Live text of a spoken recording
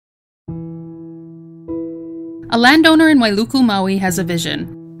A landowner in Wailuku, Maui has a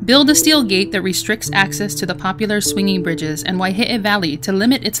vision. Build a steel gate that restricts access to the popular swinging bridges and Waihe'e Valley to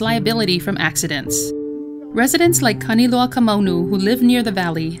limit its liability from accidents. Residents like Kaniloa and Kamaunu who live near the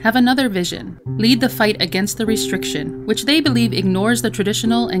valley have another vision: lead the fight against the restriction, which they believe ignores the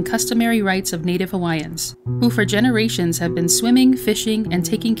traditional and customary rights of Native Hawaiians, who for generations have been swimming, fishing, and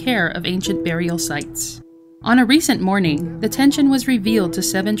taking care of ancient burial sites. On a recent morning, the tension was revealed to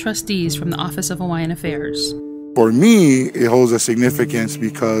 7 trustees from the Office of Hawaiian Affairs. For me, it holds a significance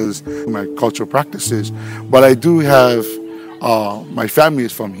because of my cultural practices, but I do have my family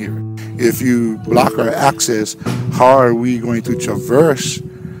is from here. If you block our access, how are we going to traverse,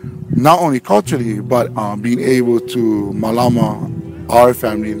 not only culturally, but being able to malama our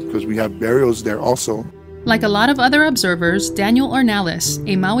family, because we have burials there also. Like a lot of other observers, Daniel Ornalis,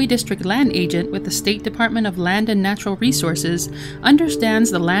 a Maui District land agent with the State Department of Land and Natural Resources,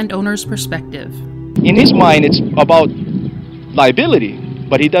 understands the landowner's perspective. In his mind, it's about liability,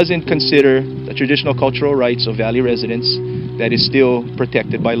 but he doesn't consider the traditional cultural rights of valley residents that is still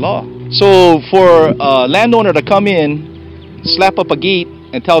protected by law. So for a landowner to come in, slap up a gate,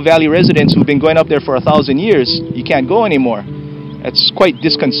 and tell valley residents who've been going up there for 1,000 years, you can't go anymore, that's quite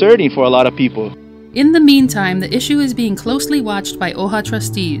disconcerting for a lot of people. In the meantime, the issue is being closely watched by OHA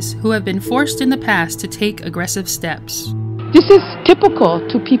trustees, who have been forced in the past to take aggressive steps. This is typical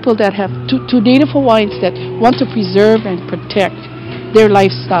to people that have, to Native Hawaiians that want to preserve and protect their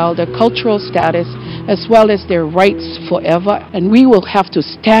lifestyle, their cultural status, as well as their rights forever. And we will have to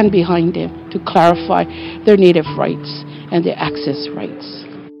stand behind them to clarify their Native rights and their access rights.